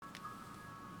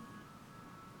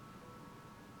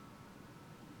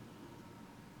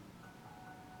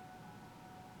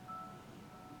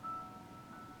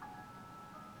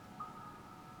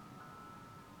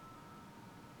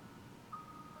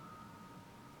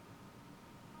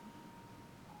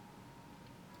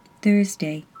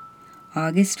Thursday,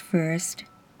 August 1st,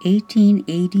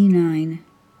 1889.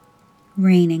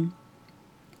 Raining.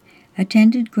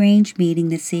 Attended Grange meeting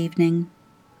this evening.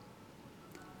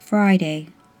 Friday,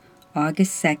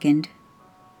 August 2nd.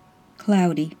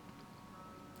 Cloudy.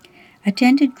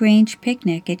 Attended Grange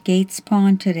picnic at Gates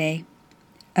Pond today.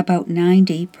 About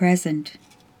 90 present.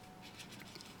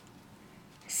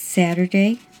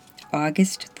 Saturday,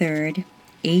 August 3rd,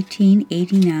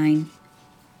 1889.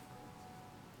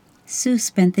 Sue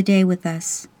spent the day with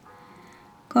us.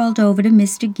 Called over to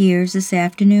Mr. Gears this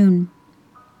afternoon.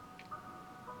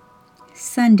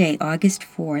 Sunday, August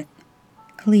 4th.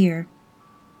 Clear.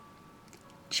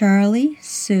 Charlie,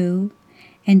 Sue,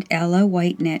 and Ella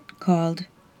Whitenet called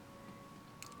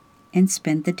and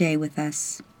spent the day with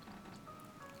us.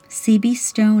 C.B.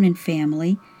 Stone and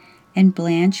family and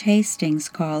Blanche Hastings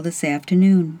called this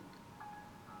afternoon.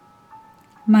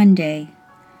 Monday,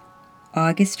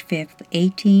 August 5th,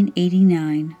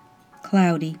 1889.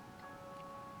 Cloudy.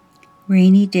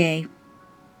 Rainy day.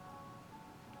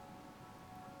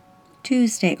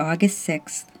 Tuesday, August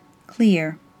 6th.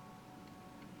 Clear.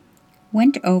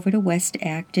 Went over to West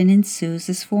Acton and Sue's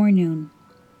this forenoon.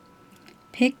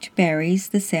 Picked berries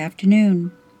this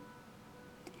afternoon.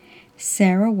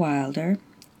 Sarah Wilder,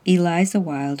 Eliza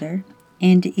Wilder,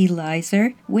 and Eliza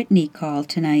Whitney called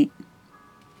tonight.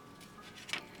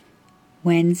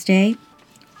 Wednesday,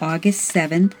 August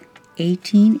 7th,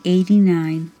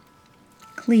 1889.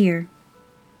 Clear.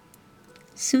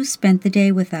 Sue spent the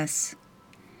day with us.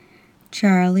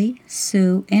 Charlie,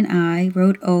 Sue, and I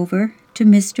rode over to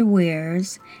Mr.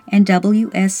 Ware's and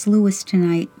W.S. Lewis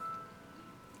tonight.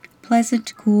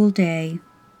 Pleasant, cool day.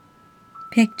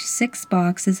 Picked 6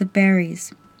 boxes of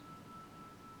berries.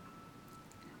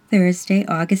 Thursday,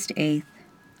 August 8th.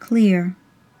 Clear.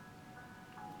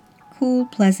 Cool,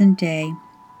 pleasant day.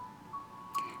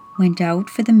 Went out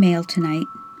for the mail tonight.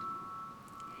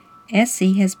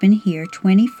 Essie has been here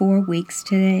 24 weeks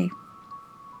today.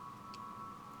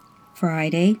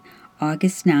 Friday,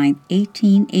 August 9th,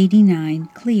 1889.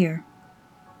 Clear.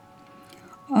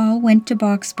 All went to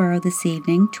Boxborough this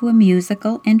evening to a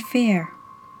musical and fair.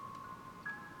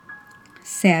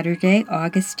 Saturday,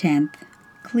 August 10th.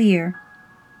 Clear.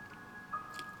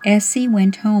 Essie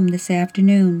went home this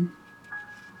afternoon.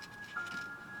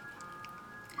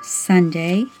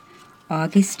 Sunday,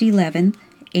 August 11th,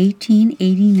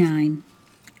 1889.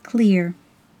 Clear.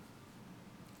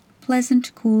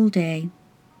 Pleasant, cool day.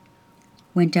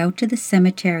 Went out to the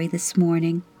cemetery this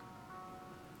morning.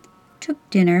 Took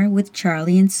dinner with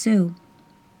Charlie and Sue.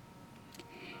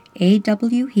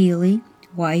 A.W. Healy,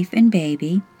 wife and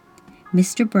baby,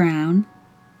 Mr. Brown,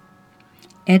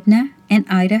 Edna and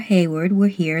Ida Hayward were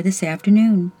here this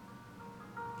afternoon.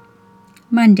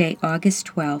 Monday, August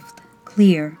 12th.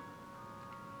 Clear.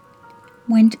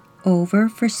 Went over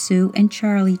for Sue and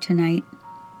Charlie tonight.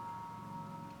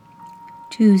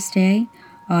 Tuesday,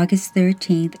 August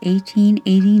 13th,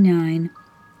 1889.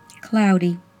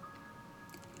 Cloudy.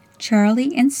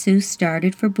 Charlie and Sue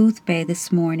started for Boothbay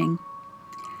this morning.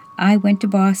 I went to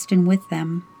Boston with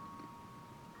them.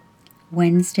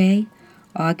 Wednesday,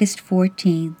 August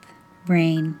 14th.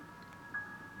 Rain.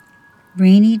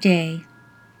 Rainy day.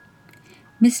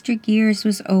 Mr. Gears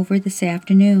was over this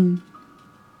afternoon.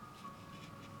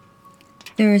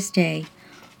 Thursday,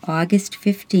 August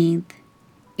 15th,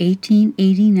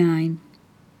 1889.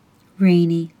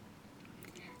 Rainy.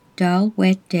 Dull,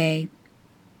 wet day.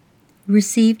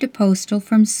 Received a postal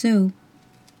from Sue.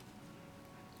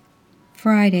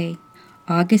 Friday,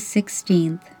 August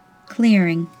 16th.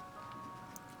 Clearing.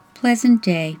 Pleasant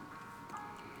day.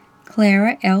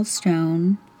 Clara L.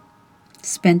 Stone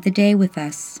spent the day with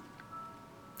us.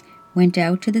 Went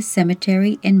out to the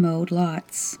cemetery and mowed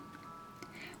lots.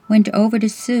 Went over to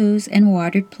Sue's and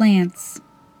watered plants.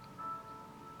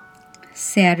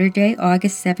 Saturday,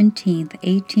 August 17th,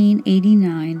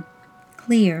 1889.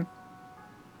 Clear.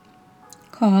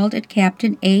 Called at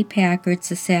Captain A. Packard's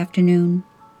this afternoon.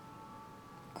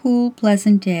 Cool,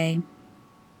 pleasant day.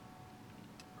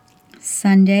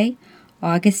 Sunday,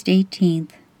 August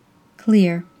 18th.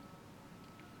 Clear.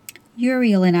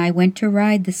 Uriel and I went to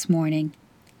ride this morning.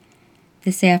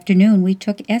 This afternoon we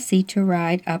took Essie to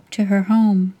ride up to her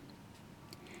home.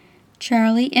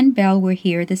 Charlie and Belle were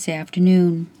here this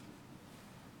afternoon.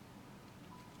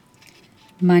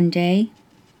 Monday,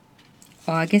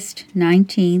 August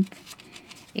 19th,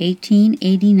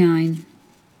 1889.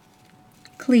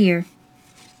 Clear.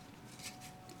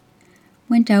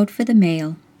 Went out for the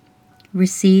mail.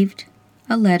 Received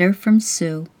a letter from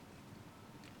Sue.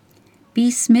 B.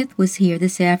 Smith was here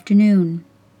this afternoon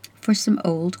for some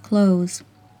old clothes.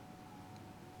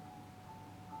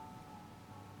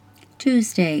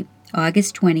 Tuesday,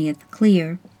 August 20th,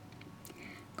 clear.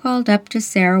 Called up to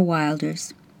Sarah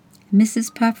Wilder's.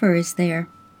 Mrs. Puffer is there.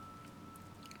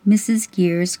 Mrs.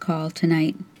 Gears called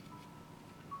tonight.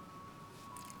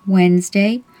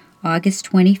 Wednesday, August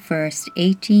 21st,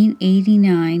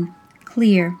 1889,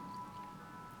 clear.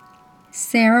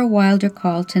 Sarah Wilder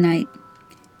called tonight.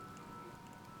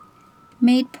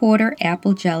 Made porter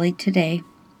apple jelly today.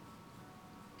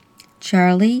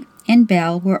 Charlie and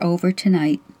Belle were over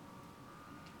tonight.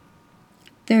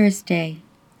 Thursday,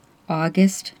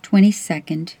 August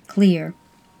 22nd, clear.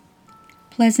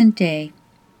 Pleasant day.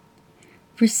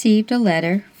 Received a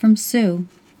letter from Sue.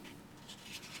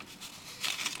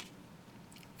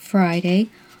 Friday,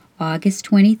 August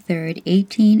 23rd,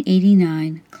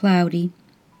 1889, cloudy.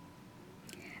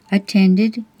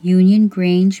 Attended Union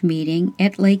Grange meeting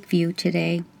at Lakeview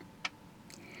today.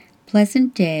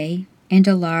 Pleasant day and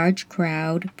a large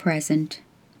crowd present.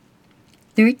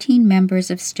 13 members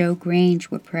of Stowe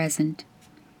Grange were present.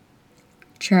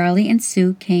 Charlie and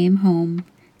Sue came home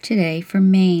today from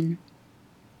Maine.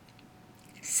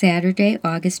 Saturday,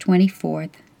 August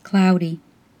 24th, cloudy.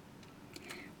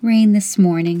 Rain this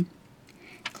morning.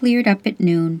 Cleared up at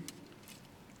noon.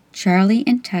 Charlie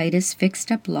and Titus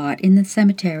fixed up lot in the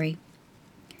cemetery.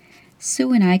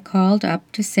 Sue and I called up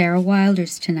to Sarah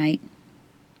Wilder's tonight.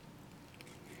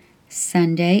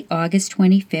 Sunday, August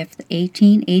 25th,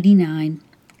 1889,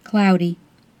 cloudy.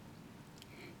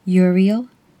 Uriel,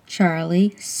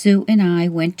 Charlie, Sue and I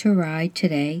went to ride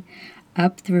today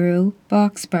up through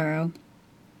Boxborough.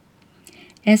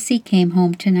 Essie came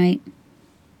home tonight.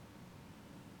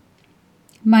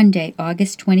 Monday,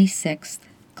 August 26th,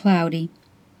 cloudy.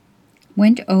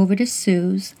 Went over to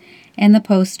Sue's and the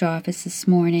post office this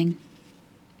morning.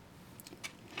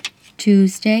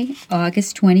 Tuesday,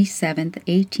 August 27th,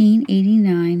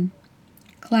 1889,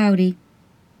 cloudy.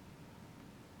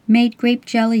 Made grape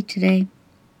jelly today.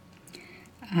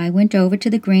 I went over to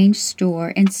the Grange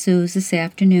store and Sue's this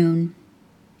afternoon.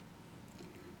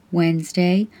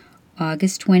 Wednesday,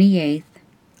 August 28th,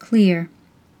 clear.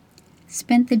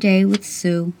 Spent the day with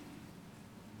Sue.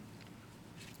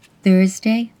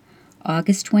 Thursday,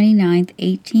 August 29th,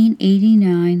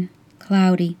 1889,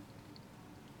 cloudy.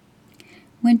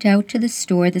 Went out to the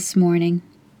store this morning.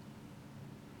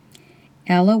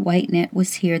 Ella Whitenet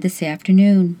was here this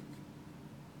afternoon.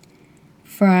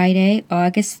 Friday,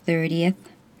 August 30th,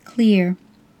 clear.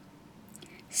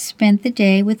 Spent the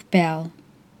day with Belle.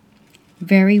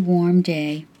 Very warm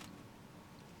day.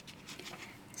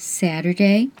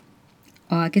 Saturday,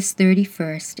 August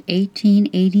 31st,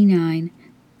 1889,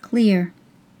 clear.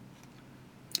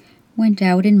 Went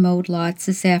out and mowed lots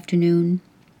this afternoon.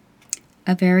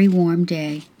 A very warm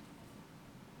day.